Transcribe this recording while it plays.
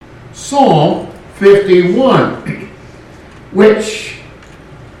Psalm 51, which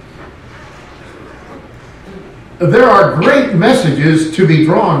there are great messages to be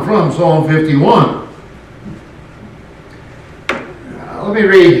drawn from Psalm 51. Let me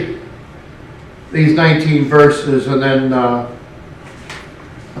read these 19 verses, and then I'll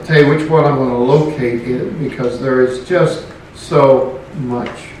tell you which one I'm going to locate in, because there is just so much.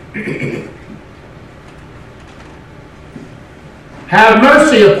 Have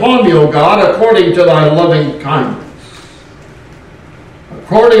mercy upon me, O God, according to thy loving kindness.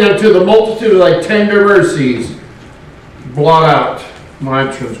 According unto the multitude of thy tender mercies, blot out my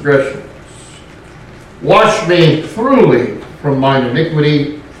transgressions. Wash me thoroughly from mine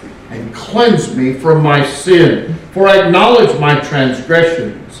iniquity, and cleanse me from my sin. For I acknowledge my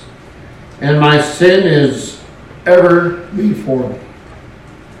transgressions, and my sin is ever before me.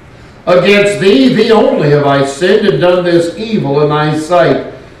 Against thee, thee only, have I sinned and done this evil in thy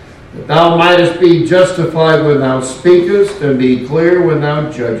sight, that thou mightest be justified when thou speakest, and be clear when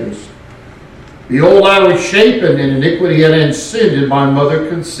thou judgest. Behold, I was shapen in iniquity, and in sin did my mother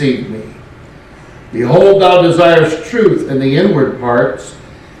conceive me. Behold, thou desirest truth in the inward parts,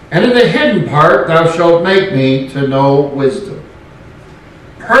 and in the hidden part thou shalt make me to know wisdom.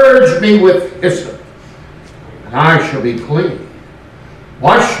 Purge me with hyssop, and I shall be clean.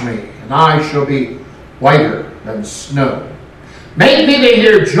 Wash me, and I shall be whiter than snow. Make me to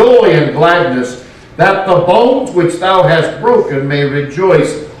hear joy and gladness, that the bones which thou hast broken may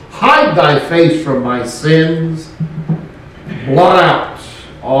rejoice. Hide thy face from my sins, blot out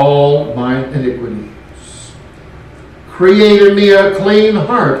all my iniquities. Create in me a clean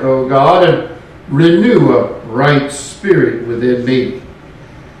heart, O God, and renew a right spirit within me.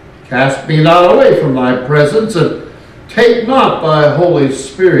 Cast me not away from thy presence, and take not thy Holy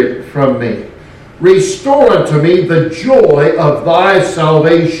Spirit from me. Restore unto me the joy of thy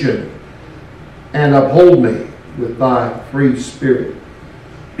salvation, and uphold me with thy free spirit.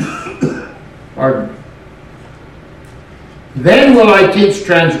 Pardon me. Then will I teach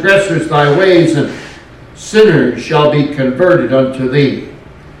transgressors thy ways, and sinners shall be converted unto thee.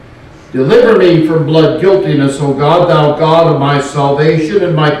 Deliver me from blood guiltiness, O God, thou God of my salvation,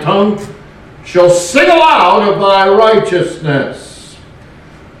 and my tongue shall sing aloud of thy righteousness.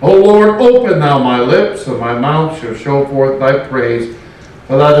 O Lord, open thou my lips, and my mouth shall show forth thy praise.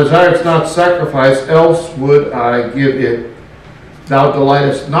 For thou desirest not sacrifice, else would I give it. Thou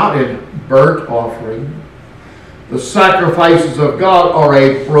delightest not in burnt offering. The sacrifices of God are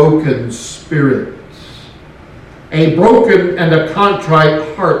a broken spirit, a broken and a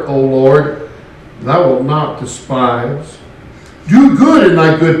contrite heart, O Lord, thou wilt not despise. Do good in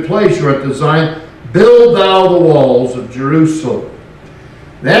thy good pleasure at the Zion. Build thou the walls of Jerusalem.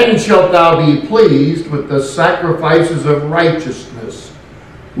 Then shalt thou be pleased with the sacrifices of righteousness,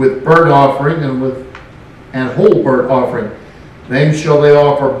 with burnt offering and whole burnt offering. Then shall they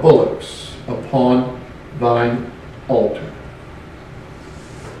offer bullocks upon thine altar.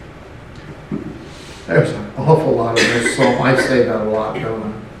 There's an awful lot of this psalm. I say that a lot, don't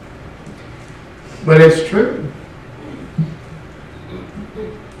I? But it's true.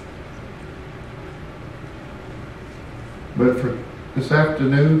 But for this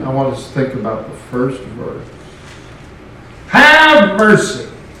afternoon, I want us to think about the first verse. Have mercy.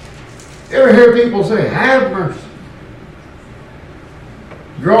 You ever hear people say, have mercy?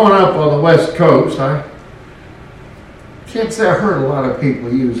 Growing up on the West Coast, I can't say I heard a lot of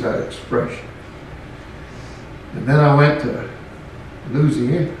people use that expression. And then I went to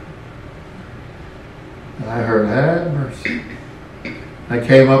Louisiana, and I heard, have mercy. I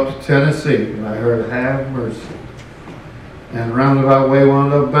came up to Tennessee, and I heard, have mercy. And roundabout way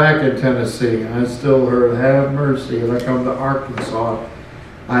wound up back in Tennessee, and I still heard, have mercy. And I come to Arkansas,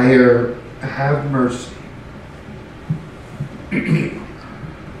 I hear, have mercy.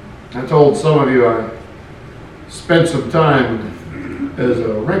 I told some of you I spent some time as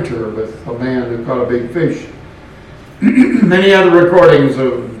a renter with a man who caught a big fish. Many other recordings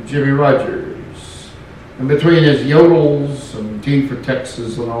of Jimmy Rogers. And between his yodels and T for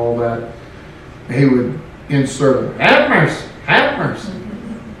Texas and all that, he would insert, have mercy, have mercy.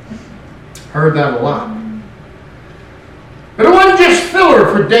 Heard that a lot. But it wasn't just filler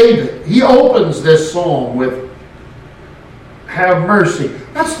for David. He opens this psalm with, have mercy.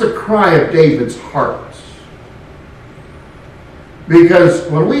 That's the cry of David's heart. Because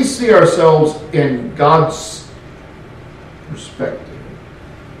when we see ourselves in God's perspective,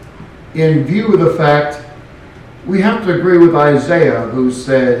 in view of the fact, we have to agree with Isaiah, who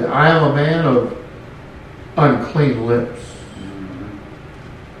said, I am a man of unclean lips.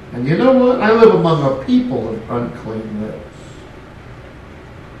 And you know what? I live among a people of unclean lips.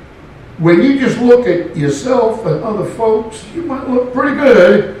 When you just look at yourself and other folks, you might look pretty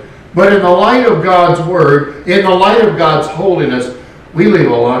good. But in the light of God's Word, in the light of God's holiness, we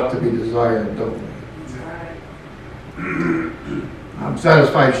leave a lot to be desired, don't we? I'm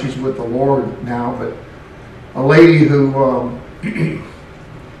satisfied she's with the Lord now, but a lady who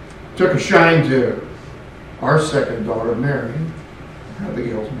took a shine to our second daughter, Mary,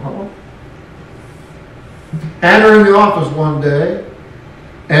 Abigail's mother, had her in the office one day,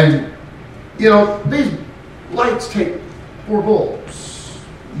 and these lights take 4 bulbs,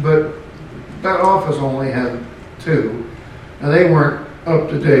 but that office only had 2, and they weren't up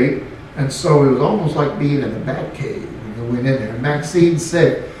to date, and so it was almost like being in a bat cave when you went in there. And Maxine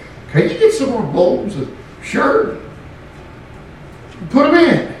said, "Can you get some more bulbs?" And, "Sure." "Put them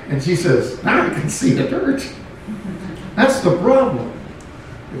in." And she says, "Now I can see the dirt." That's the problem.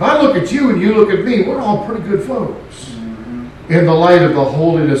 If I look at you and you look at me, we're all pretty good folks. In the light of the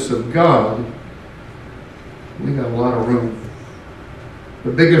holiness of God, we got a lot of room.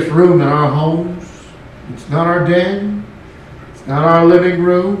 The biggest room in our homes, it's not our den, it's not our living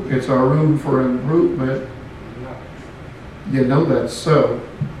room, it's our room for improvement. You know that's so.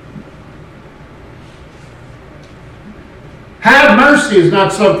 Have mercy is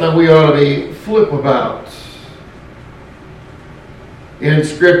not something we ought to be flip about. In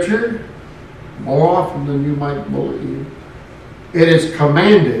Scripture, more often than you might believe, it is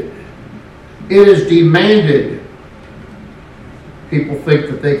commanded. It is demanded. People think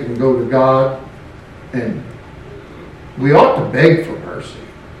that they can go to God, and we ought to beg for mercy.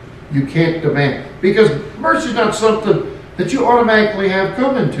 You can't demand. Because mercy is not something that you automatically have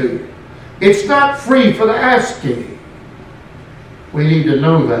coming to you. It's not free for the asking. We need to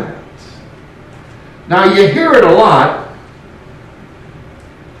know that. Now you hear it a lot.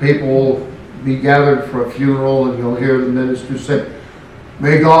 People will be gathered for a funeral and you'll hear the minister say,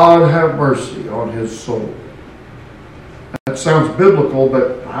 "May God have mercy on his soul." That sounds biblical,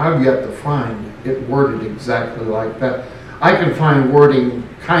 but I've yet to find it worded exactly like that. I can find wording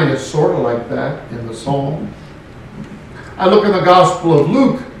kind of sort of like that in the Psalm. I look in the Gospel of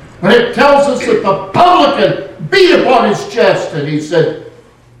Luke when it tells us that the publican beat upon his chest and he said,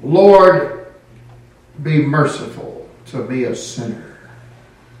 "Lord, be merciful to me, a sinner."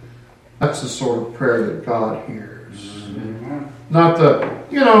 That's the sort of prayer that God hears. Mm-hmm. Not the,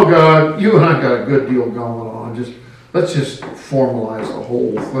 God, you and I got a good deal going on. Let's just formalize the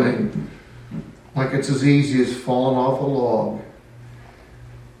whole thing. Like it's as easy as falling off a log.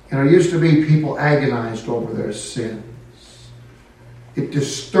 It used to be people agonized over their sins. It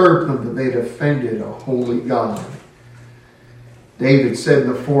disturbed them that they'd offended a holy God. David said in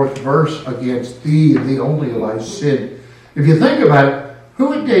the 4th verse, "Against thee and thee only will I sin." If you think about it,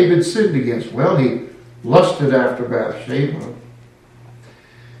 who had David sinned against? Well, he lusted after Bathsheba.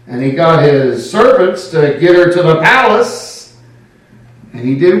 And he got his servants to get her to the palace. And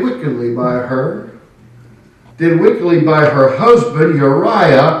he did wickedly by her. Did wickedly by her husband,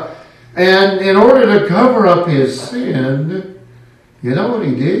 Uriah. And in order to cover up his sin, you know what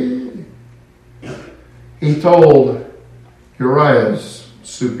he did? He told Uriah's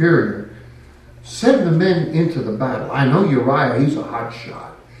superior, "Send the men into the battle. I know Uriah, he's a hot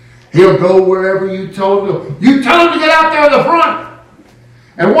shot. He'll go wherever you tell him to go. You tell him to get out there in the front.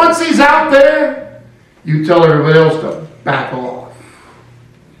 And once he's out there, you tell everybody else to back off.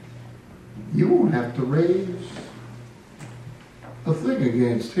 You won't have to raise a thing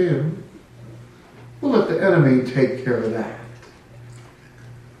against him. We'll let the enemy take care of that."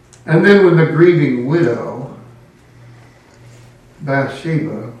 And then when the grieving widow,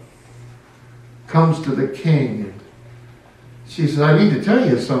 Bathsheba, comes to the king and she says, "I need to tell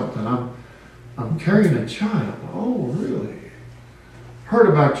you something. I'm carrying a child." "Oh, really? Heard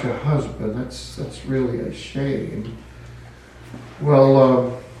about your husband. That's really a shame."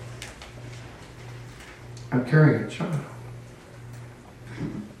 "Well, I'm carrying a child.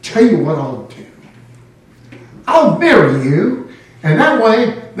 Tell you what I'll do. I'll marry you, and that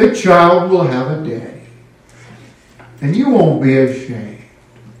way the child will have a daddy. And you won't be ashamed."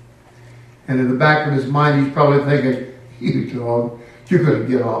 And in the back of his mind, he's probably thinking, "You dog, you're going to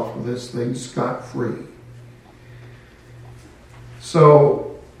get off of this thing scot-free."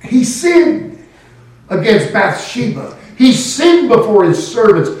 So he sinned against Bathsheba. He sinned before his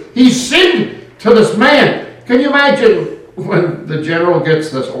servants. He sinned to this man. Can you imagine when the general gets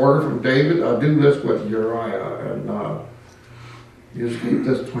this order from David? "I'll do this with Uriah, and you just keep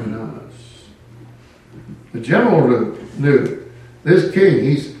this between us." The general knew this king,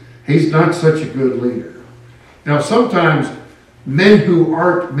 he's not such a good leader. Now, sometimes men who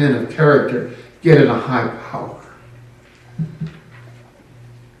aren't men of character get in a high power.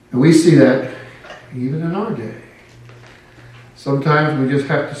 And we see that even in our day. Sometimes we just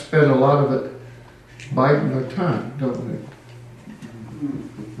have to spend a lot of it biding our time, don't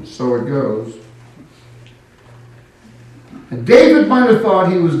we? So it goes. And David might have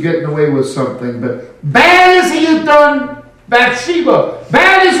thought he was getting away with something, but bad as he had done Bathsheba,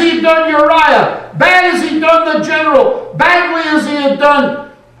 bad as he had done Uriah, bad as he had done the general, badly as he had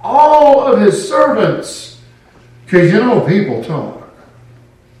done all of his servants. Because people talk.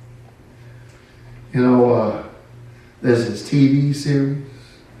 There's this TV series,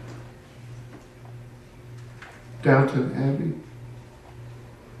 Downton Abbey.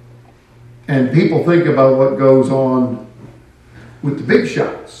 And people think about what goes on with the big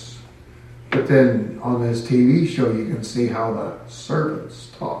shots. But then on this TV show, you can see how the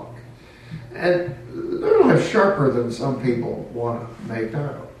servants talk. And they're a lot sharper than some people want to make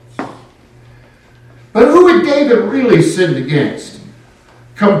out. But who had David really sinned against?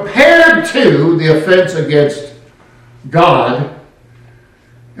 Compared to the offense against God,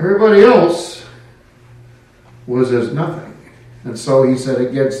 everybody else was as nothing. And so he said,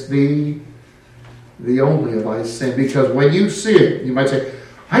 against thee, the only have I sinned. Because when you sin, you might say,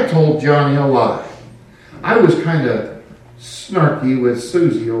 I told Johnny a lie. I was kind of snarky with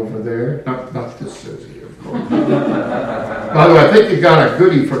Susie over there. Not this Susie, of course. By the way, I think you got a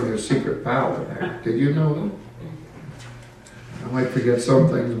goodie from your secret pal in there. Did you know that? I might forget some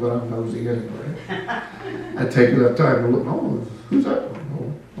things, but I'm nosy anyway. I take enough time to look. Oh, who's that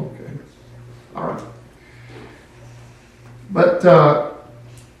one? Oh, okay. All right. But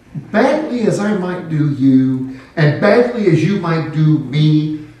badly as I might do you, and badly as you might do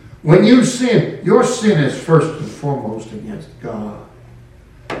me, when you sin, your sin is first and foremost against God.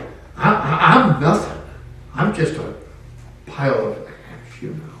 I'm nothing. I'm just a pile of ash,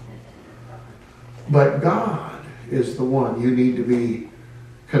 But God is the one you need to be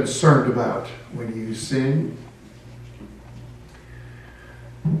concerned about when you sin.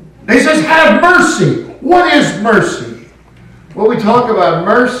 He says, have mercy. What is mercy? Well, we talk about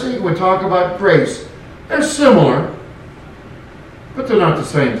mercy, we talk about grace. They're similar, but they're not the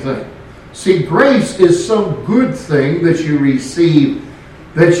same thing. See, grace is some good thing that you receive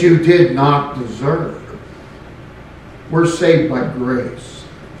that you did not deserve. We're saved by grace.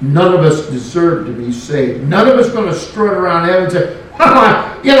 None of us deserve to be saved. None of us going to strut around heaven and say,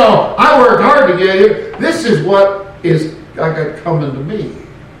 I worked hard to get here. This is what I got coming to me.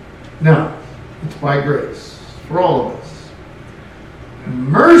 No, it's by grace for all of us.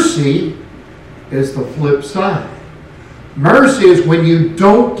 Mercy is the flip side. Mercy is when you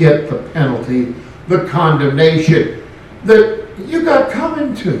don't get the penalty, the condemnation that you got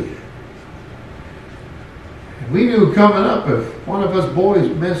coming to you. And we knew coming up, if one of us boys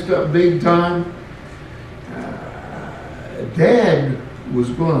messed up big time, Dad was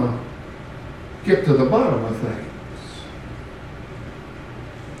going to get to the bottom of things.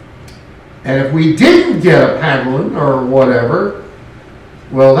 And if we didn't get a paddling or whatever,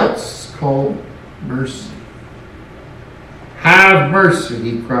 well, that's called mercy. Have mercy,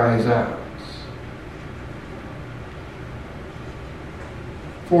 he cries out.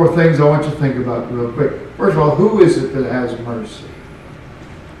 4 things I want you to think about real quick. First of all, who is it that has mercy?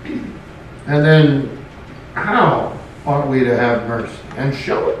 And then, how ought we to have mercy and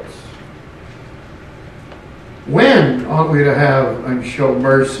show it? When ought we to have and show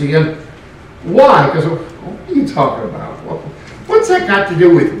mercy? And why? Because what are you talking about? What's that got to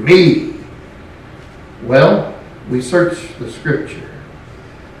do with me? Well, we search the scripture.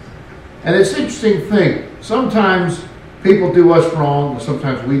 And it's an interesting thing. Sometimes people do us wrong.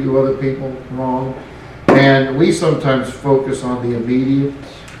 Sometimes we do other people wrong. And we sometimes focus on the immediate.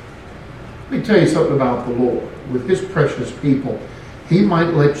 Let me tell you something about the Lord. With his precious people, he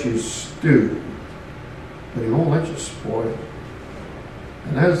might let you stew, but he won't let you spoil.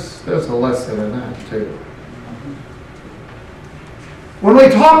 And there's a lesson in that too. When we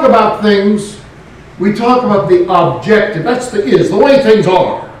talk about things, we talk about the objective. That's the way things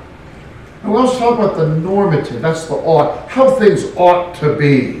are. And we also talk about the normative. That's the ought. How things ought to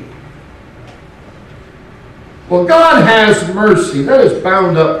be. Well, God has mercy. That is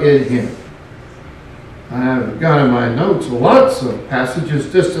bound up in him. I've got in my notes lots of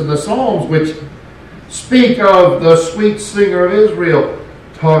passages just in the Psalms which speak of the sweet singer of Israel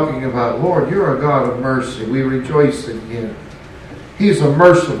talking about, Lord, you're a God of mercy. We rejoice in him. He's a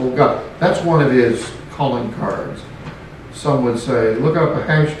merciful God. That's one of his calling cards. Some would say, look up a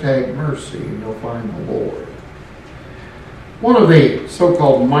hashtag mercy and you'll find the Lord. One of the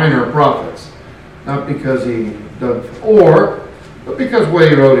so-called minor prophets, not because he done but because what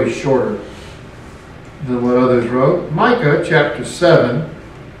he wrote is shorter than what others wrote. Micah chapter 7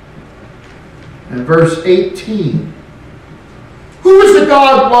 And verse 18. Who is a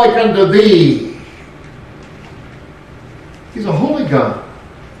God like unto thee? He's a holy God.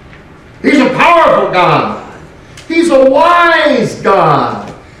 He's a powerful God. He's a wise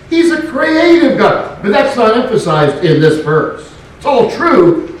God. He's a creative God. But that's not emphasized in this verse. It's all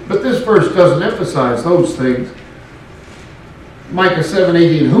true, but this verse doesn't emphasize those things. Micah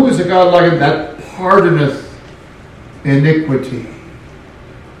 7:18. Who is a God like him that pardoneth iniquity?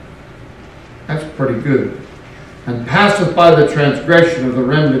 That's pretty good. And passeth by the transgression of the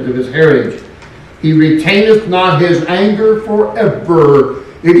remnant of his heritage. He retaineth not his anger forever.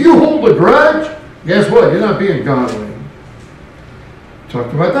 If you hold a grudge, guess what? You're not being godly.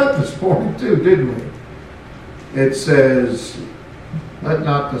 Talked about that this morning too, didn't we? It says, let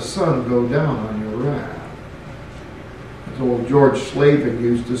not the sun go down on your wrath. As old George Slavin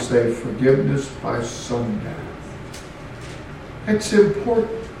used to say, forgiveness by sundown. It's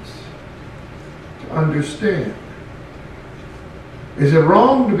important to understand. Is it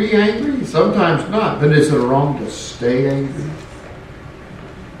wrong to be angry? Sometimes not. But is it wrong to stay angry?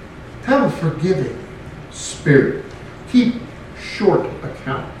 Have a forgiving spirit. Keep short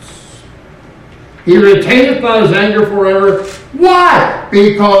accounts. He retaineth not his anger forever. Why?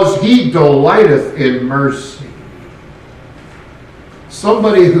 Because he delighteth in mercy.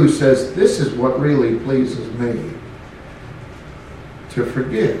 Somebody who says, this is what really pleases me. To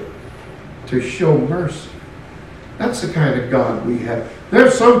forgive. To show mercy. That's the kind of God we have.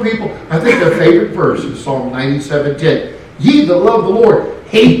 There's some people, I think their favorite verse is Psalm 97:10. Ye that love the Lord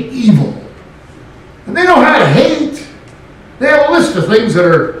hate evil. And they know how to hate. They have a list of things that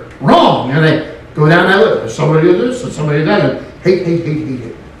are wrong. And they go down that list. There's somebody do this and somebody do that. And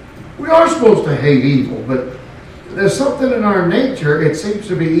hate. We are supposed to hate evil, but there's something in our nature, it seems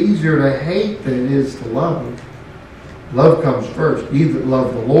to be easier to hate than it is to love. Love comes first. Ye that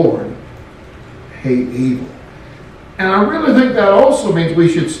love the Lord hate evil. And I really think that also means we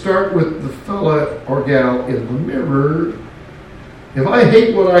should start with the fella or gal in the mirror. If I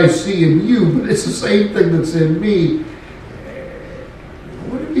hate what I see in you, but it's the same thing that's in me,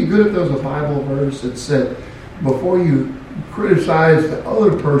 wouldn't it be good if there was a Bible verse that said, before you criticize the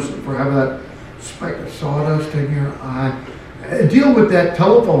other person for having that speck of sawdust in your eye, deal with that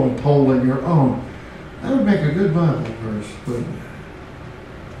telephone pole in your own. That would make a good Bible verse, wouldn't it?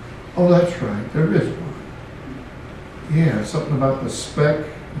 Oh, that's right. There is one. Yeah, something about the speck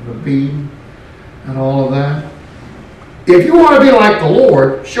and the beam and all of that. If you want to be like the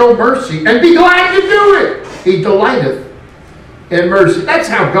Lord, show mercy and be glad to do it. He delighteth in mercy. That's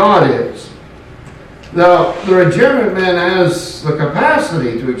how God is. The regenerate man has the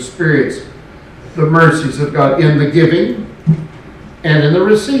capacity to experience the mercies of God in the giving and in the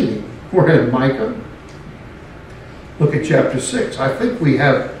receiving. We're in Micah. Look at chapter 6. I think we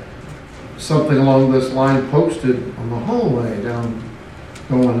have something along this line posted on the hallway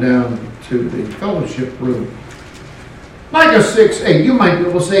going down to the fellowship room. Micah 6:8. You might be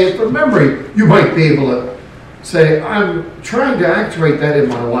able to say it from memory. You might be able to say, I'm trying to actuate that in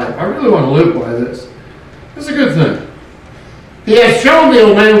my life. I really want to live by this. It's a good thing. He has shown thee,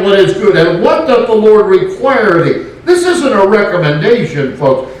 O man, what is good, and what doth the Lord require thee? This isn't a recommendation,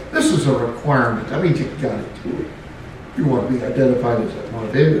 folks. This is a requirement. I mean, you've got to do it. You want to be identified as one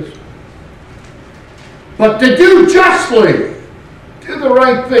of his. But to do justly, do the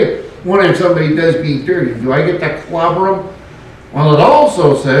right thing. When somebody does me dirty, do I get to clobber them? Well, it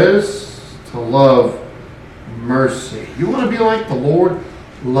also says to love mercy. You want to be like the Lord?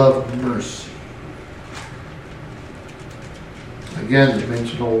 Love mercy. Again, to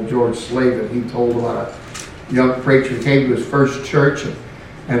mention old George Slavin, he told about a young preacher who came to his first church,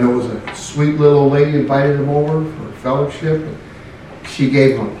 and there was a sweet little old lady invited him over for fellowship. And she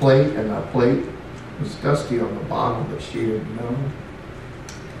gave him a plate, and that plate was dusty on the bottom, but she didn't know.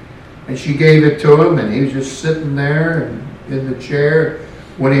 And she gave it to him, and he was just sitting there and in the chair.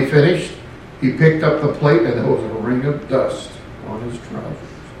 When he finished, he picked up the plate, and there was a ring of dust on his trousers.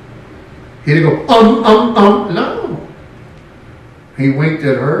 He didn't go, no. He winked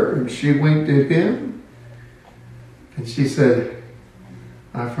at her, and she winked at him. And she said,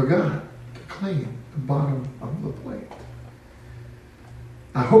 I forgot to clean the bottom of the plate.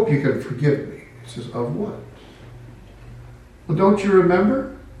 I hope you can forgive me. He says, of what? Well, don't you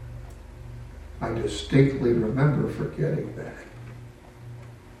remember? I distinctly remember forgetting that.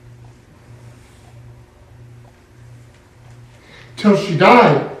 Till she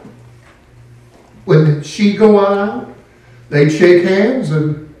died. When she'd go out, they'd shake hands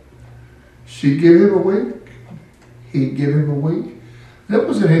and she'd give him a wink. He'd give him a wink. There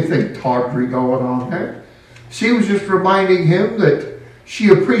wasn't anything tawdry going on there. She was just reminding him that she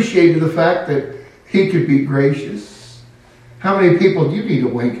appreciated the fact that He could be gracious. How many people do you need to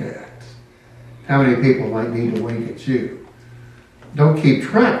wink at? How many people might need to wink at you? Don't keep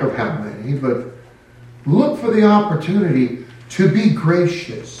track of how many, but look for the opportunity to be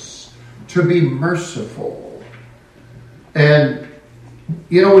gracious, to be merciful. And,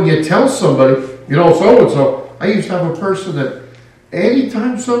 when you tell somebody, so-and-so, I used to have a person that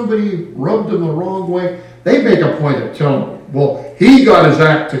anytime somebody rubbed them the wrong way, they make a point of telling them, well, he got his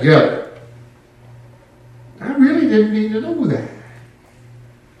act together. I really didn't need to know that.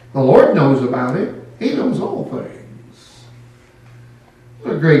 The Lord knows about it. He knows all things.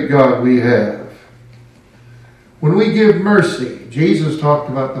 What a great God we have. When we give mercy, Jesus talked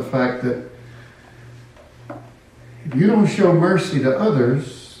about the fact that if you don't show mercy to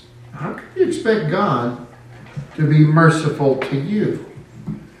others, how can you expect God to be merciful to you?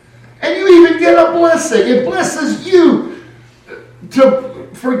 And you even get a blessing. It blesses you to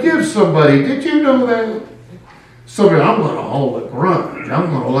forgive somebody. Did you know that? Somebody, I'm going to hold a grudge. I'm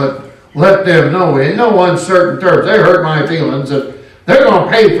going to let them know in no uncertain terms. They hurt my feelings and they're going to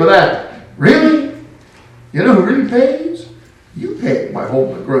pay for that. Really? You know who really pays? You pay by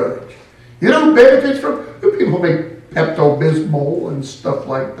holding a grudge. You know who benefits from? People make Pepto-Bismol and stuff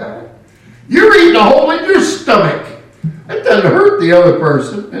like that. You're eating a hole in your stomach. That doesn't hurt the other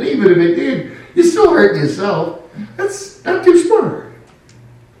person. And even if it did, you still hurt yourself. That's not too smart.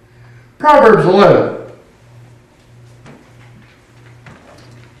 Proverbs 11.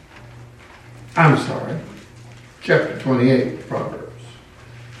 Chapter 28, Proverbs.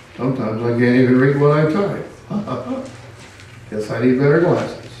 Sometimes I can't even read what I type. Guess I need better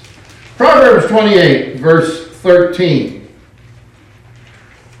glasses. Proverbs 28, verse 13.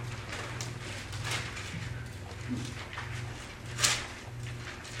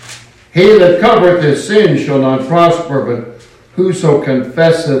 He that covereth his sin shall not prosper, but whoso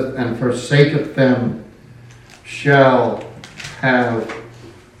confesseth and forsaketh them shall have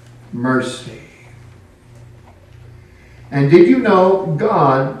mercy. And did you know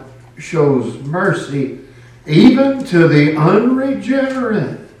God shows mercy even to the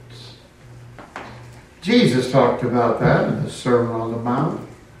unregenerate? Jesus talked about that in the Sermon on the Mount,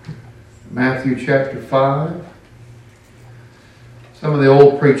 Matthew chapter 5. Some of the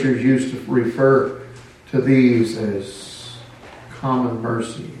old preachers used to refer to these as common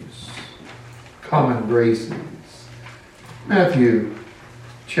mercies, common graces. Matthew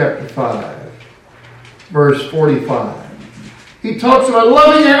chapter 5, verse 45. He talks about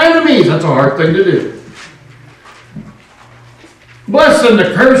loving your enemies. That's a hard thing to do. Bless them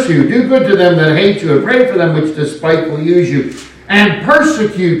that curse you. Do good to them that hate you. And pray for them which despitefully use you and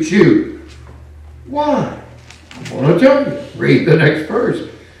persecute you. Why? I want to tell you. Read the next verse.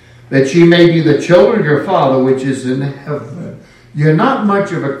 That ye may be the children of your Father which is in heaven. You're not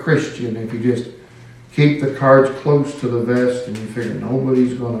much of a Christian if you just keep the cards close to the vest and you figure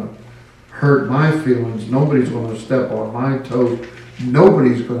nobody's going to hurt my feelings. Nobody's going to step on my toes.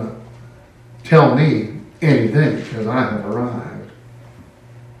 Nobody's going to tell me anything because I have arrived.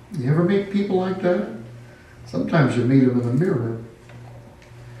 You ever meet people like that? Sometimes you meet them in the mirror.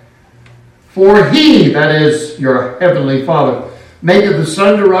 For he, that is your heavenly Father, maketh the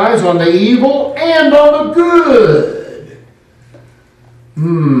sun to rise on the evil and on the good.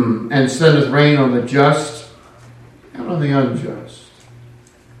 And sendeth rain on the just and on the unjust.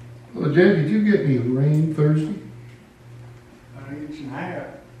 Well, Jen, did you get any rain Thursday? I need some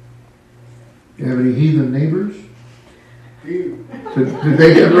hair. You have any heathen neighbors? You. Did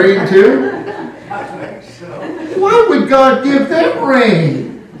they get rain too? I think so. Why would God give them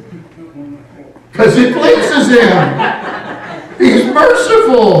rain? Because it pleases him. He's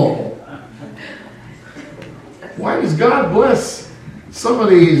merciful. Why does God bless some of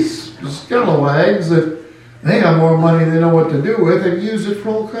these scalawags that they have more money than they know what to do with and use it for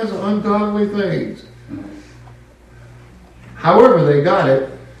all kinds of ungodly things? However they got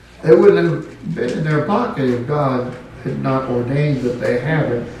it, they wouldn't have been in their pocket if God had not ordained that they have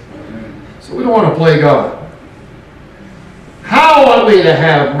it. So we don't want to play God. How are we to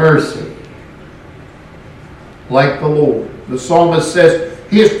have mercy? Like the Lord. The psalmist says,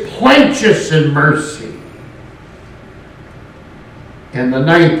 He is plenteous in mercy. In the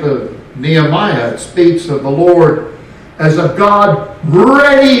 9th of Nehemiah, it speaks of the Lord as a God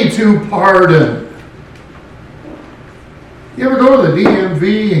ready to pardon. You ever go to the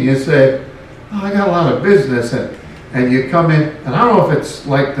DMV and you say, oh, I got a lot of business, and you come in, and I don't know if it's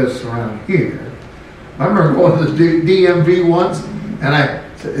like this around here. I remember going to the DMV once, and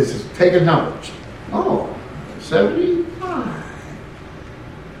it says, take a number. Oh, 75.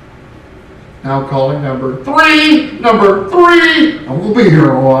 Now calling number 3. I'm going to be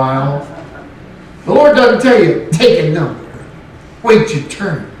here a while. The Lord doesn't tell you, take a number. Wait your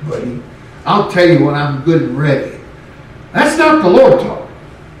turn, buddy. I'll tell you when I'm good and ready. That's not the Lord talk.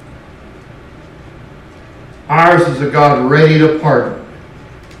 Ours is a God ready to pardon.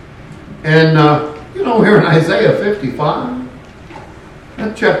 And, here in Isaiah 55,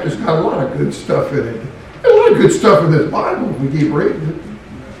 that chapter's got a lot of good stuff in it. There's a lot of good stuff in this Bible if we keep reading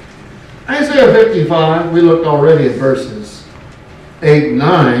it. Isaiah 55, we looked already at verses 8 and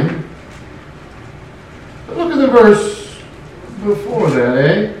 9. But look at the verse before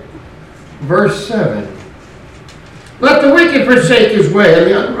that, Verse 7. Let the wicked forsake his way,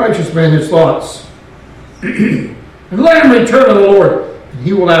 and the unrighteous man his thoughts. And let him return to the Lord, and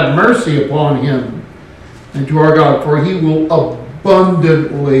he will have mercy upon him, and to our God, for he will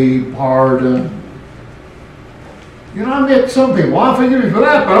abundantly pardon. I met some people, I'll forgive you for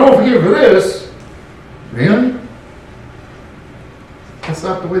that, but I won't forgive you for this. Really? That's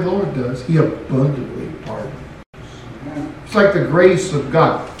not the way the Lord does. He abundantly pardons. It's like the grace of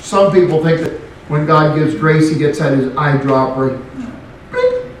God. Some people think that when God gives grace, he gets out his eyedropper and,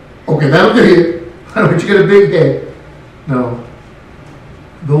 okay, that'll do you. I don't want you to get a big head. No.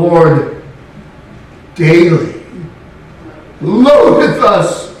 The Lord daily loadeth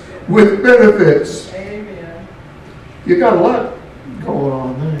us with benefits. Amen. You got a lot going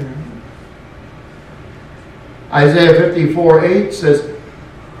on there. Isaiah 54:8 says,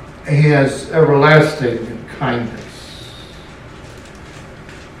 he has everlasting kindness.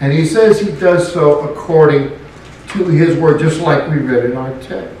 And he says he does so according to his word, just like we read in our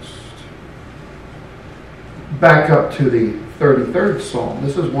text. Back up to the 33rd Psalm.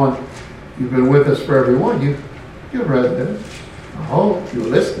 This is one, you've been with us for every one. You read this. I hope you're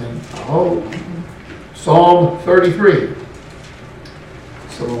listening. I hope. Psalm 33.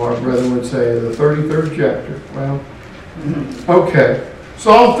 Some of our brethren would say the 33rd chapter. Well, okay.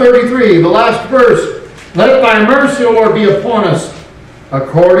 Psalm 33, the last verse. Let thy mercy, O Lord, be upon us,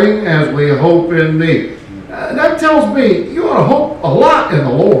 according as we hope in thee. That tells me you ought to hope a lot in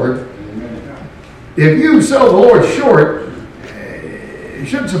the Lord. If you sell the Lord short, it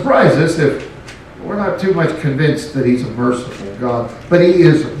shouldn't surprise us if we're not too much convinced that he's a merciful God. But he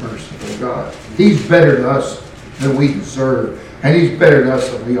is a merciful God. He's better to us than we deserve. And he's better to us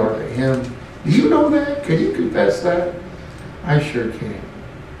than we are to him. Do you know that? Can you confess that? I sure can.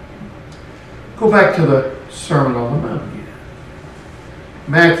 Go back to the Sermon on the Mount again.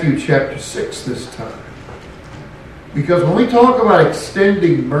 Matthew chapter 6 this time. Because when we talk about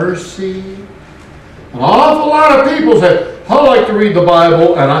extending mercy, an awful lot of people say, I like to read the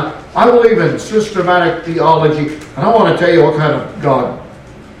Bible, and I believe in systematic theology, and I want to tell you what kind of God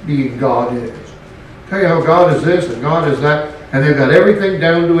being God is. Tell you how God is this and God is that, and they've got everything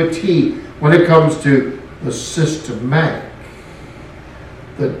down to a T when it comes to the systematic,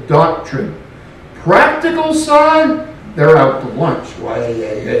 the doctrine. Practical side, they're out to lunch. Well,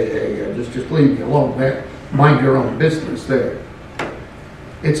 hey, just leave me alone there. Mind your own business there.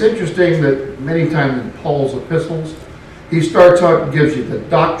 It's interesting that many times in Paul's epistles, he starts out and gives you the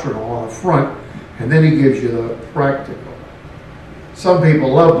doctrinal on the front, and then he gives you the practical. Some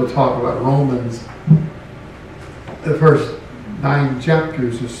people love to talk about Romans, the first 9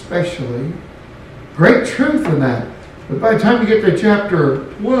 chapters especially. Great truth in that. But by the time you get to chapter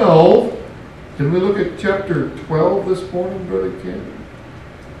 12, did we look at chapter 12 this morning, Brother Ken?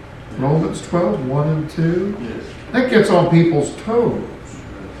 Romans 12, 1 and 2. Yes. That gets on people's toes.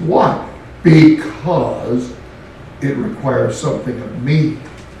 Why? Because it requires something of me.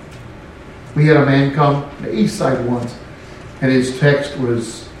 We had a man come to the east side once, and his text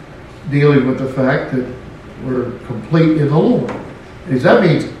was dealing with the fact that we're complete in the Lord. That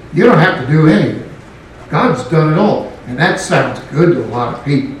means you don't have to do anything. God's done it all. And that sounds good to a lot of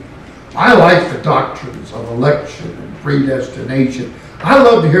people. I like the doctrines of election and predestination. I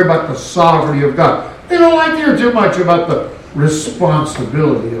love to hear about the sovereignty of God. They don't like to hear too much about the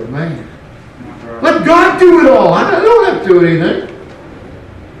responsibility of man. Let God do it all. I don't have to do anything.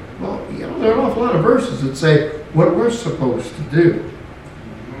 Well, there are an awful lot of verses that say what we're supposed to do.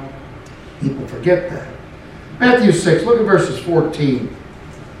 People forget that. Matthew 6, look at verses 14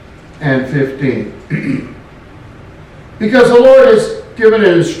 and 15. Because the Lord has given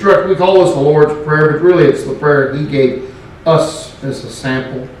an instruction, we call this the Lord's Prayer, but really it's the prayer he gave us as a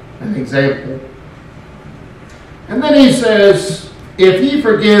sample, an example. And then he says, if ye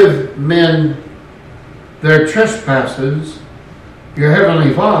forgive men their trespasses, your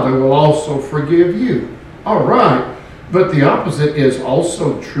heavenly Father will also forgive you. All right, but the opposite is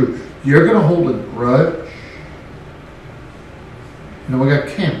also true. You're going to hold a grudge. We got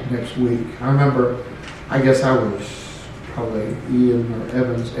camp next week. I remember, I guess I was probably Ian or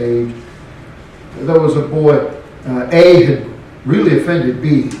Evan's age. there was a boy, A had really offended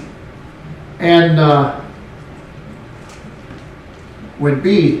B. And when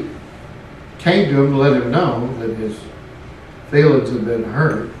B came to him to let him know that his feelings had been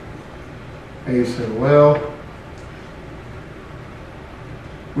hurt, A said, well,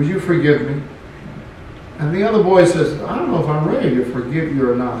 would you forgive me? And the other boy says, I don't know if I'm ready to forgive you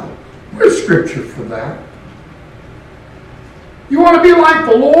or not. Where's scripture for that? You want to be like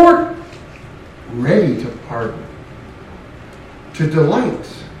the Lord? Ready to pardon, to delight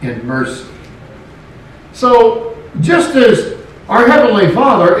in mercy. So, just as our Heavenly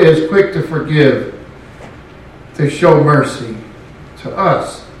Father is quick to forgive, to show mercy to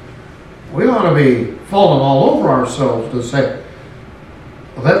us, we ought to be falling all over ourselves to say,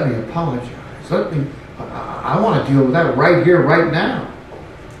 let me apologize. I want to deal with that right here, right now.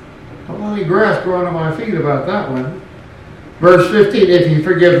 Don't let any grass grow under my feet about that one. Verse 15, if you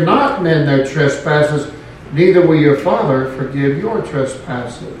forgive not men their trespasses, neither will your Father forgive your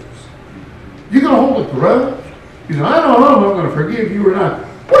trespasses. You're going to hold a grudge? You say, I don't know if I'm going to forgive you or not.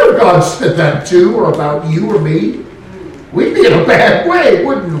 What if God said that to or about you or me? We'd be in a bad way,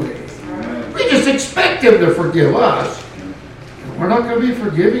 wouldn't we? We just expect Him to forgive us. We're not going to be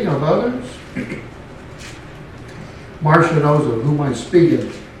forgiving of others. Marcia knows of whom I speak.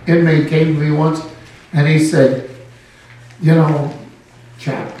 An inmate came to me once and he said, you know,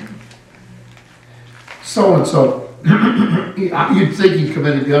 Chaplain, so-and-so, you'd think he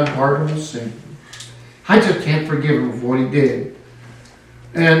committed the unpardonable sin. I just can't forgive him for what he did.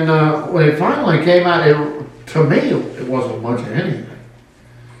 And when it finally came out, to me, it wasn't much of anything.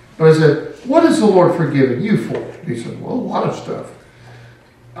 But I said, what has the Lord forgiven you for? He said, well, a lot of stuff.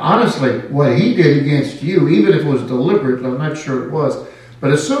 Honestly, what he did against you, even if it was deliberate, I'm not sure it was,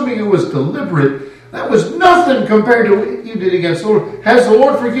 but assuming it was deliberate, that was nothing compared to what you did against the Lord. Has the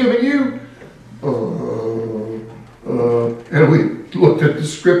Lord forgiven you? And we looked at the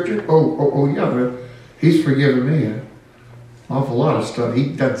scripture. Yeah, but He's forgiven me an awful lot of stuff.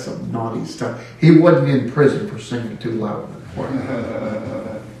 He'd done some naughty stuff. He wasn't in prison for singing too loud in the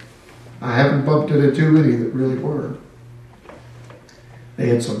choir. I haven't bumped into too many that really were. They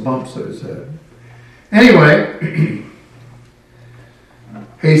had some bumps at his head. Anyway,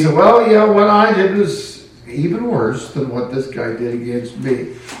 he said, well, yeah, what I did was even worse than what this guy did against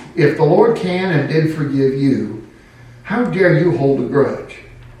me. If the Lord can and did forgive you, how dare you hold a grudge?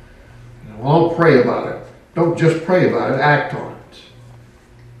 I'll pray about it. Don't just pray about it, act on it.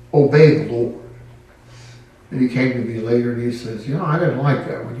 Obey the Lord. And he came to me later and he says, I didn't like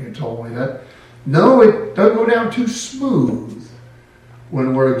that when you told me that. No, it doesn't go down too smooth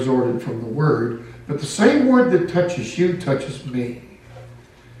when we're exhorted from the Word. But the same Word that touches you touches me.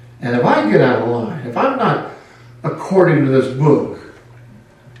 And if I get out of line, if I'm not according to this book,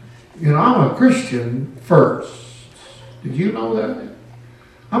 I'm a Christian first. Did you know that?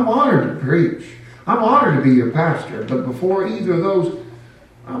 I'm honored to preach. I'm honored to be your pastor. But before either of those,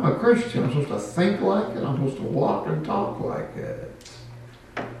 I'm a Christian. I'm supposed to think like it. I'm supposed to walk and talk like it.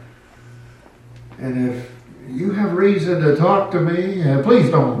 And if you have reason to talk to me, please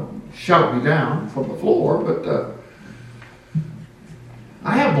don't shout me down from the floor, but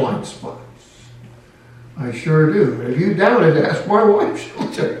I have blind spots. I sure do. If you doubt it, ask my wife.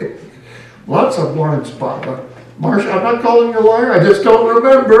 She'll tell you. Lots of blind spots. Marcia, I'm not calling you a liar. I just don't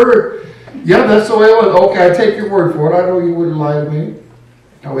remember. Yeah, that's the way it was. Okay, I take your word for it. I know you wouldn't lie to me.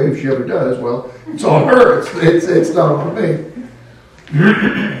 Oh, if she ever does, well, it's on her. It's not on me.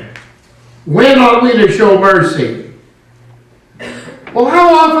 When ought we to show mercy? Well,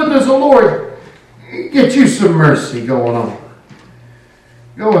 how often does the Lord get you some mercy going on?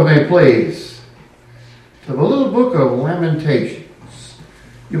 Go with me, please, to the little book of Lamentations.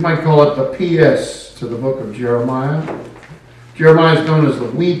 You might call it the P.S. to the book of Jeremiah. Jeremiah is known as the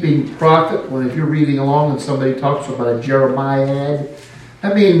weeping prophet. When if you're reading along and somebody talks about a Jeremiad,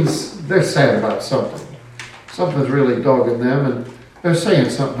 that means they're sad about something. Something's really dogging them, and they're saying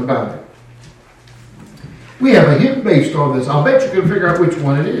something about it. We have a hymn based on this. I'll bet you can figure out which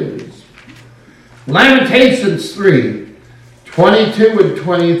one it is. Lamentations 3, 22 and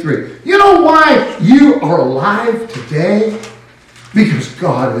 23. You know why you are alive today? Because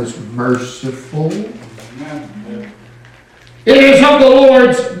God is merciful. It is of the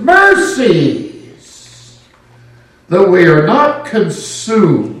Lord's mercies that we are not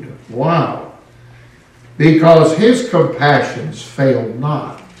consumed. Wow. Because His compassions fail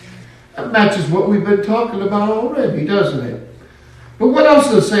not. That matches what we've been talking about already, doesn't it? But what else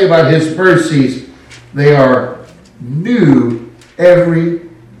does it say about His mercies? They are new every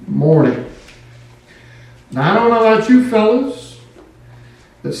morning. Now, I don't know about you fellas.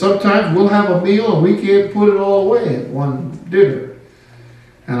 that sometimes we'll have a meal and we can't put it all away at one dinner.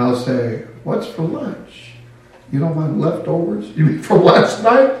 And I'll say, what's for lunch? You don't mind leftovers? You mean from last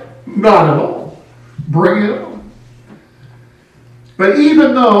night? Not at all. Bring it on. But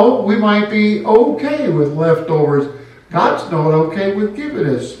even though we might be okay with leftovers, God's not okay with giving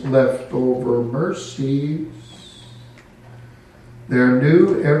us leftover mercies. They're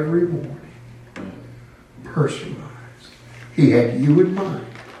new every morning. Personalized. He had you in mind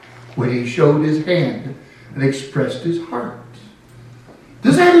when he showed his hand and expressed his heart.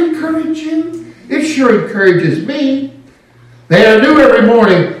 Does that encourage you? It sure encourages me. They are new every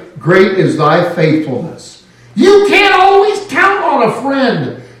morning. Great is thy faithfulness. You can't always count on a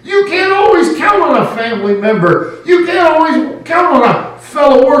friend. You can't always count on a family member. You can't always count on a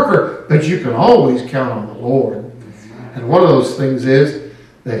fellow worker. But you can always count on the Lord. And one of those things is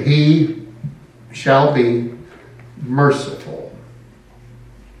that he shall be merciful.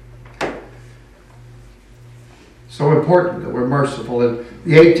 So important that we're merciful. In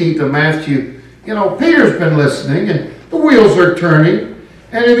the 18th of Matthew, Peter's been listening and the wheels are turning.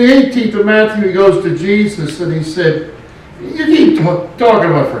 And in the 18th of Matthew, he goes to Jesus and he said, you keep talking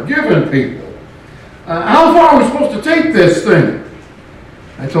about forgiving people. How far are we supposed to take this thing?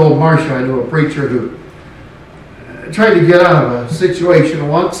 I told Marcia I knew a preacher who tried to get out of a situation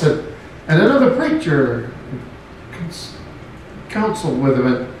once, and another preacher counseled with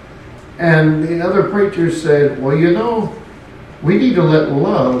him, and the other preacher said, well, we need to let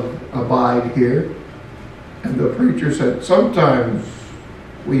love abide here. And the preacher said, sometimes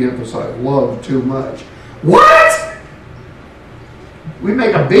we emphasize love too much. What? We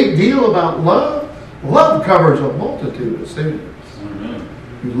make a big deal about love? Love covers a multitude of sins.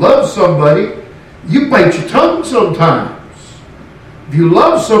 You love somebody, you bite your tongue sometimes. If you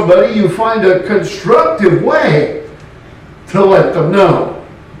love somebody, you find a constructive way to let them know.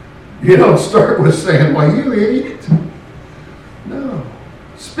 You don't start with saying, why, you idiot. No.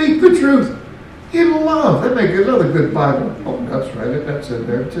 Speak the truth in love. That makes another good Bible. Oh, that's right. That's in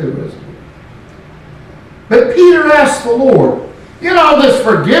there too, isn't it? But Peter asked the Lord, this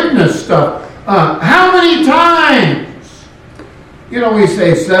forgiveness stuff, how many times? We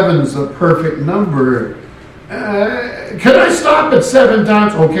say 7's a perfect number. Can I stop at 7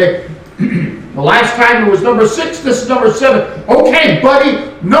 times? Okay. The last time it was number 6, this is number 7. Okay,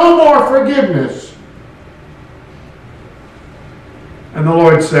 buddy, no more forgiveness. And the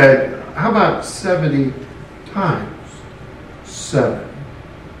Lord said, how about 70 times 7?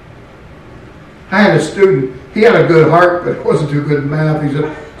 I had a student, he had a good heart, but it wasn't too good in math. He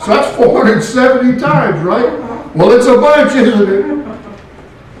said, so that's 470 times, right? Well, it's a bunch, isn't it?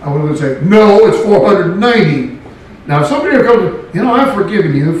 I was going to say, no, it's 490. Now, if somebody comes, I've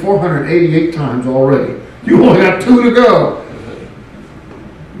forgiven you 488 times already. You only got 2 to go.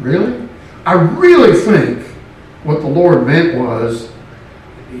 Really? I really think what the Lord meant was,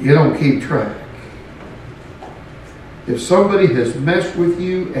 you don't keep track. If somebody has messed with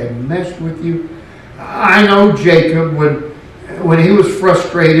you and messed with you, I know Jacob, when he was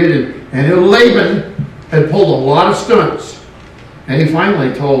frustrated, and Laban had pulled a lot of stunts. And he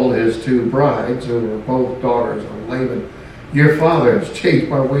finally told his 2 brides, who were both daughters of Laban, your father has changed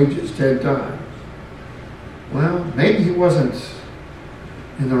my wages 10 times. Well, maybe he wasn't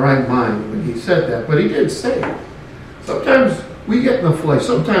in the right mind when he said that, but he did say it. Sometimes we get in the flesh.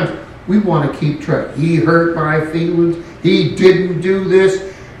 Sometimes we want to keep track. He hurt my feelings. He didn't do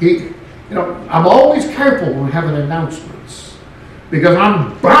this. I'm always careful when having announcements because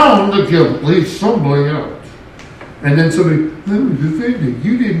I'm bound to leave somebody out. And then somebody, I was offended.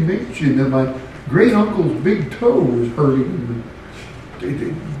 You didn't mention that my great uncle's big toe was hurting.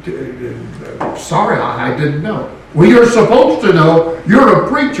 Sorry, I didn't know. Well, you're supposed to know. You're a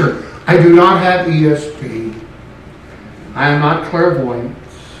preacher. I do not have ESP. I am not clairvoyant.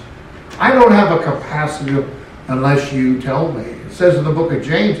 I don't have a capacity unless you tell me. It says in the book of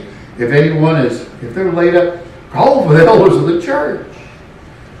James, if they're laid up, call for the elders of the church.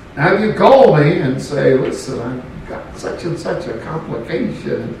 Now, if you call me and say, listen, I've got such and such a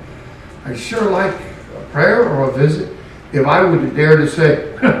complication, I sure like a prayer or a visit. If I would dare to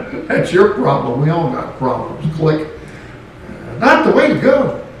say, that's your problem, we all got problems, click. Not the way to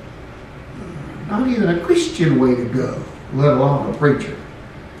go. Not even a Christian way to go, let alone a preacher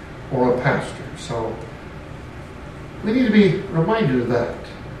or a pastor. So we need to be reminded of that.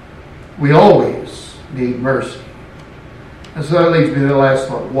 We always need mercy. And so that leads me to the last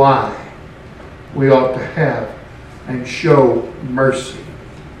thought. Why we ought to have and show mercy.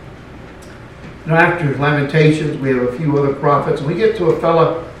 After Lamentations, we have a few other prophets. And we get to a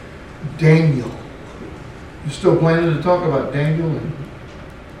fellow, Daniel. You still planning to talk about Daniel?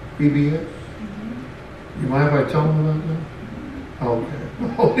 PBS? You mind if I tell them about that? Okay.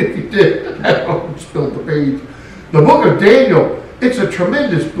 Oh, if you did, I don't spill the page. The book of Daniel, it's a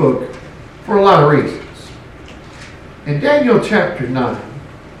tremendous book for a lot of reasons. In Daniel chapter 9,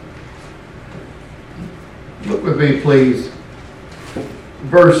 look with me please,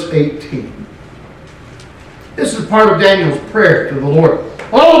 verse 18. This is part of Daniel's prayer to the Lord.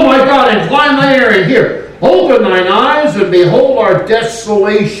 Oh my God, incline thine ear and hear. Open thine eyes and behold our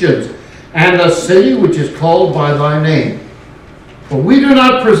desolations and the city which is called by thy name. For we do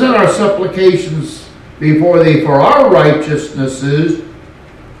not present our supplications before thee for our righteousnesses,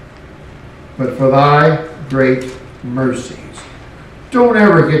 but for thy great mercies. Don't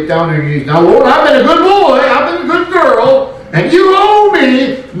ever get down on your knees. Now, Lord, I've been a good boy, I've been a good girl, and you owe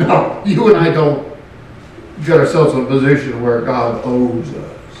me. No, you and I don't get ourselves in a position where God owes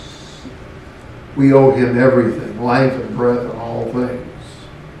us. We owe him everything, life and breath and all things.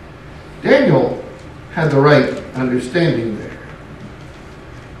 Daniel had the right understanding there.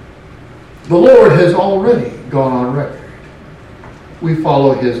 The Lord has already gone on record. We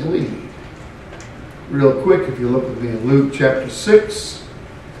follow his lead. Real quick, if you look with me in Luke chapter 6,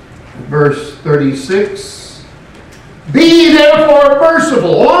 verse 36. Be therefore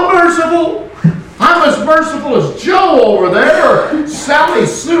merciful. Oh, I'm merciful. I'm as merciful as Joe over there or Sally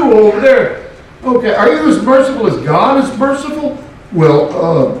Sue over there. Okay, are you as merciful as God is merciful? Well,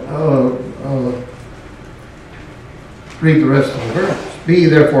 read the rest of the verse. Be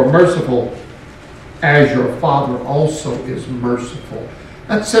therefore merciful as your Father also is merciful.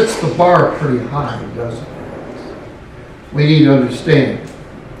 That sets the bar pretty high, doesn't it? We need to understand.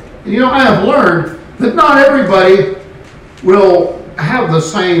 And, you know, I have learned that not everybody will have the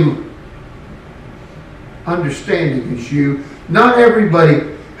same understanding as you. Not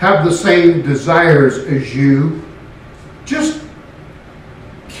everybody have the same desires as you. Just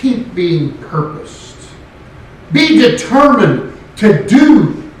keep being purposed. Be determined to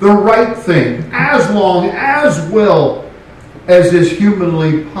do the right thing as long, as well as is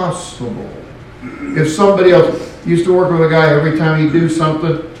humanly possible. If somebody else used to work with a guy, every time he'd do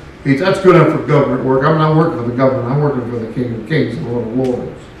something, that's good enough for government work. I'm not working for the government. I'm working for the King of Kings and Lord of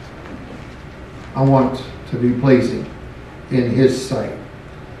Lords. I want to be pleasing in his sight.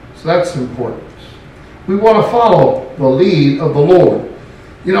 So that's important. We want to follow the lead of the Lord.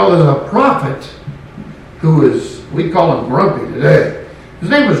 You know, there's a prophet who is, we call him grumpy today. His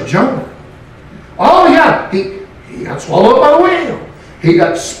name was Jonah. Oh yeah, he got swallowed up by the whale. He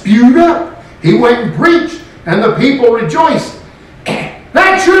got spewed up. He went and preached, and the people rejoiced.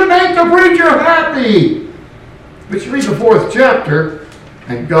 That should make the preacher happy. But you read the 4th chapter,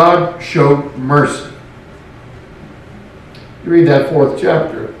 and God showed mercy. You read that 4th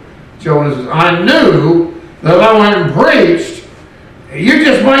chapter. Jonah says, I knew that if I went and preached, you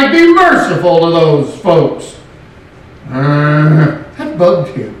just might be merciful to those folks. That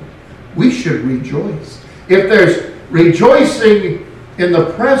bugged him. We should rejoice. If there's rejoicing in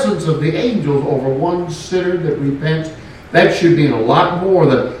the presence of the angels over one sinner that repents, that should mean a lot more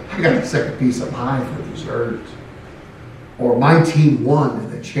than, I got a second piece of pie for dessert. Or my team won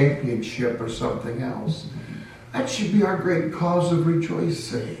in the championship or something else. That should be our great cause of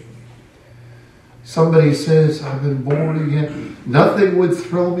rejoicing. Somebody says, I've been born again. Nothing would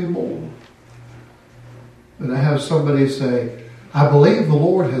thrill me more than to have somebody say, I believe the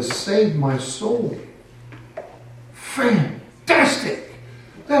Lord has saved my soul. Fantastic.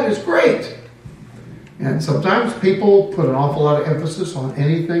 That is great. And sometimes people put an awful lot of emphasis on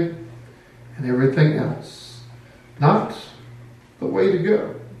anything and everything else. Not the way to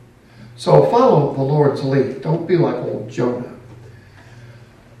go. So follow the Lord's lead. Don't be like old Jonah.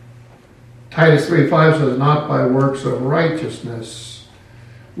 Titus 3:5 says, not by works of righteousness,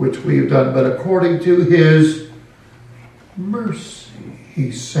 which we've done, but according to his mercy,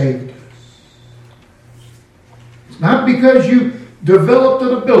 he saved us. It's not because you developed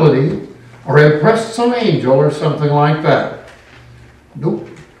an ability or impressed some angel or something like that. Nope,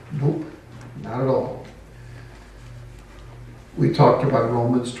 not at all. We talked about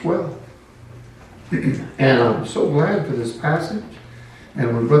Romans 12. And I'm so glad for this passage.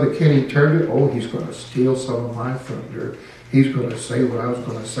 And when Brother Kenny turned it, he's going to steal some of my thunder. He's going to say what I was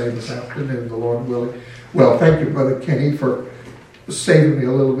going to say this afternoon, the Lord willing. Well, thank you, Brother Kenny, for saving me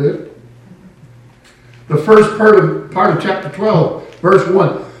a little bit. The first part of chapter 12, verse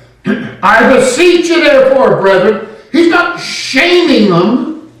 1. I beseech you, therefore, brethren. He's not shaming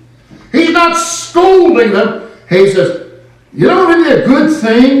them. He's not scolding them. He says, you know what would be a good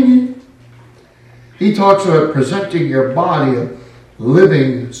thing? He talks about presenting your body a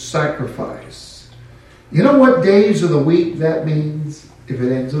living sacrifice. You know what days of the week that means? if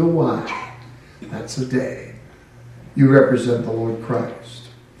it ends in a Y, that's a day. You represent the Lord Christ.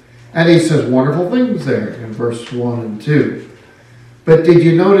 And he says wonderful things there in verse 1 and 2. But did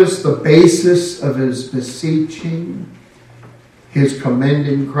you notice the basis of his beseeching, his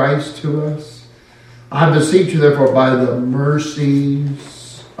commending Christ to us? I beseech you, therefore, by the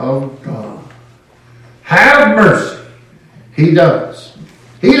mercies of God. Have mercy. He does.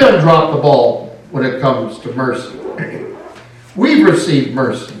 He doesn't drop the ball when it comes to mercy. We've received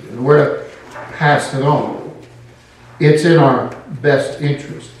mercy, and we're to pass it on. It's in our best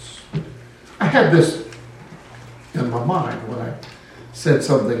interests. I had this in my mind when I said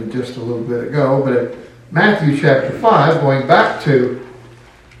something just a little bit ago, but at Matthew chapter 5, going back to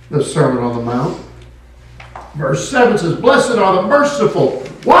the Sermon on the Mount, verse 7 says, Blessed are the merciful.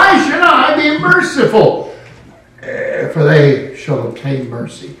 Why should I be merciful? For they shall obtain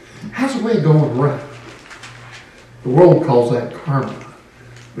mercy. How's the way going right? The world calls that karma.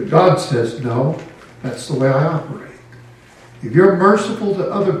 But God says, no, that's the way I operate. If you're merciful to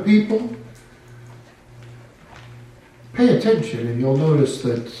other people, pay attention and you'll notice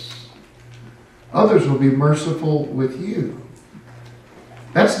that others will be merciful with you.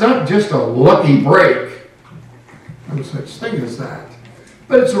 That's not just a lucky break. No such thing as that.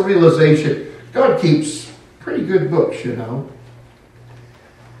 But it's a realization. God keeps pretty good books, you know.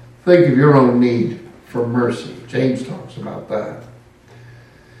 Think of your own need for mercy. James talks about that.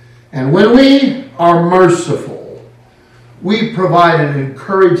 And when we are merciful, we provide an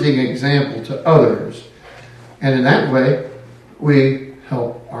encouraging example to others. And in that way, we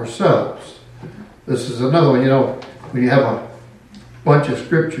help ourselves. This is another one, you know, when you have a bunch of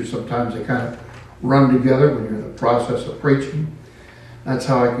scriptures, sometimes they kind of run together when you're in the process of preaching. That's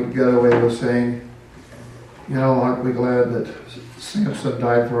how I could get away with saying, you know, aren't we glad that Samson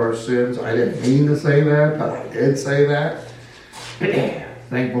died for our sins? I didn't mean to say that, but I did say that.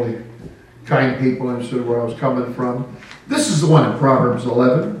 Thankfully, kind people understood where I was coming from. This is the one in Proverbs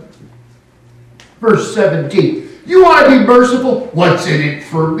 11, verse 17. You want to be merciful? What's in it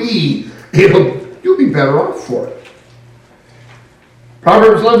for me? You'll be better off for it.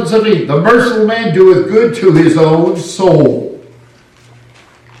 Proverbs 11:17. The merciful man doeth good to his own soul.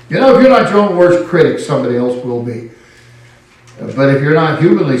 You know, if you're not your own worst critic, somebody else will be. But if you're not,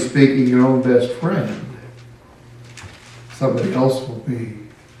 humanly speaking, your own best friend, somebody else will be.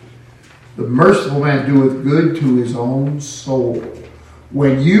 The merciful man doeth good to his own soul.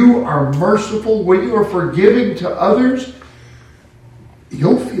 When you are merciful, when you are forgiving to others,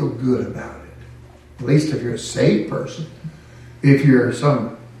 you'll feel good about it. At least if you're a saved person. If you're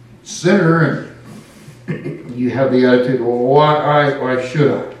some sinner and you have the attitude, well, why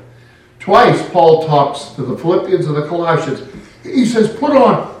should I? Twice Paul talks to the Philippians and the Colossians. He says, put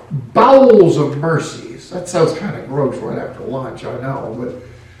on bowels of mercies. That sounds kind of gross right after lunch, I know.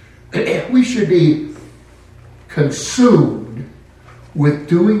 But we should be consumed with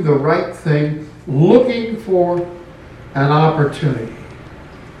doing the right thing, looking for an opportunity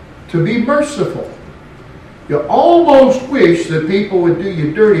to be merciful. You almost wish that people would do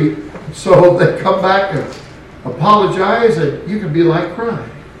you dirty so they come back and apologize and you can be like Christ.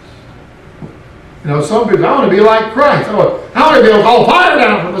 You know, some people, I want to be like Christ. I want to be able to call fire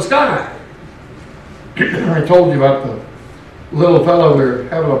down from the sky. I told you about the little fellow we were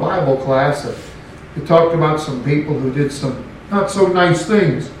having a Bible class and he talked about some people who did some not so nice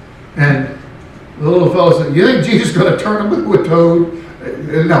things. And the little fellow said, you think Jesus is going to turn him into a toad?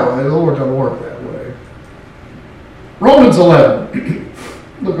 No, the Lord doesn't work that way. Romans 11.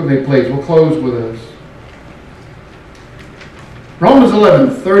 Look with me, please. We'll close with this. Romans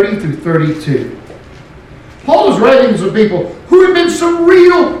 11, 30 through 32. Paul is writing to people who have been some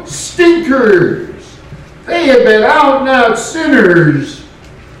real stinkers. They have been out and out sinners.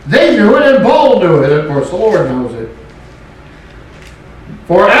 They knew it and Paul knew it. Of course, the Lord knows it.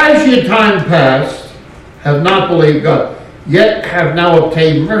 For as ye in time past have not believed God, yet have now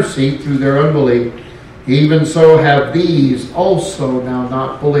obtained mercy through their unbelief, even so have these also now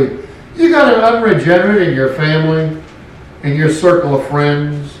not believed. You got an unregenerate in your family, in your circle of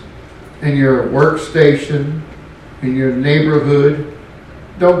friends, in your workstation, in your neighborhood.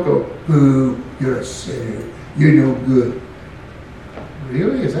 Don't go, boo, you're a sinner. You're no good.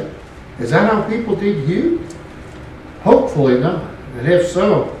 Really? Is that how people did you? Hopefully not. And if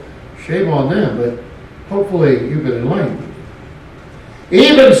so, shame on them, but hopefully you've been enlightened.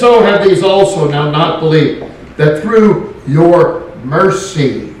 Even so have these also now not believed, that through your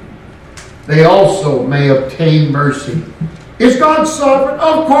mercy they also may obtain mercy. Is God sovereign?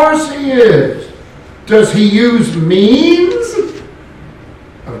 Of course He is. Does He use means?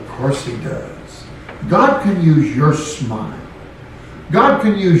 Of course He does. God can use your smile. God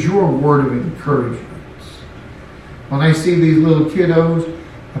can use your word of encouragement. When I see these little kiddos,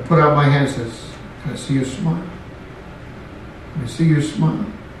 I put out my hand and says, can I see your smile? Can I see your smile?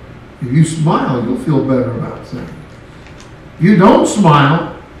 If you smile, you'll feel better about things. If you don't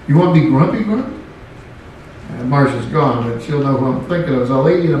smile, you want to be grumpy? And Marcia's gone, but she'll know who I'm thinking of. There's a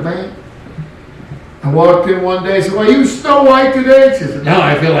lady in a bank. I walked in one day and said, well, you Snow White today? She said, no,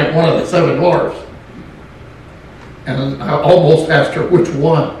 I feel like one of the 7 dwarfs. And I almost asked her which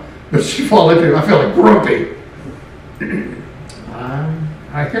one, but she followed into it. I feel like grumpy.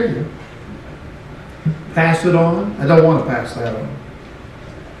 I hear you. Pass it on. I don't want to pass that on.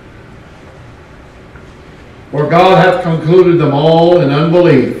 For God hath concluded them all in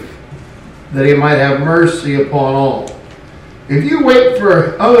unbelief, that he might have mercy upon all. If you wait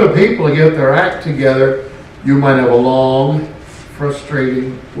for other people to get their act together, you might have a long,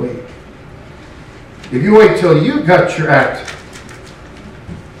 frustrating wait. If you wait till you've got your act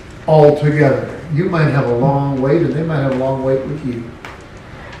all together, you might have a long wait, and they might have a long wait with you.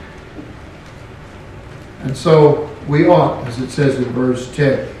 And so we ought, as it says in verse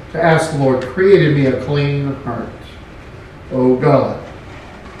 10, to ask the Lord, create in me a clean heart, O God.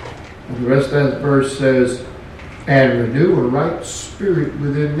 And the rest of that verse says, and renew a right spirit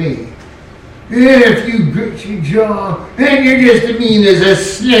within me. If you gritty jaw, and you're just as mean as a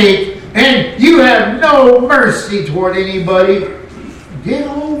snake, and you have no mercy toward anybody, get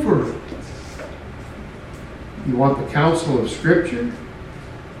over it. You want the counsel of Scripture?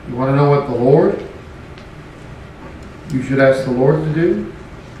 You want to know what the Lord, you should ask the Lord to do?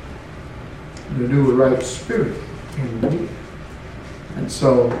 Renew a right spirit in me. And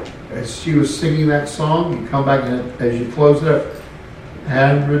so, as she was singing that song, you come back and as you close it up,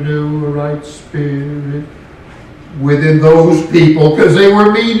 and renew a right spirit within those people, because they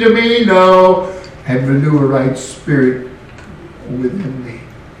were mean to me, no, and renew a right spirit within me.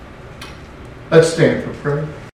 Let's stand for prayer.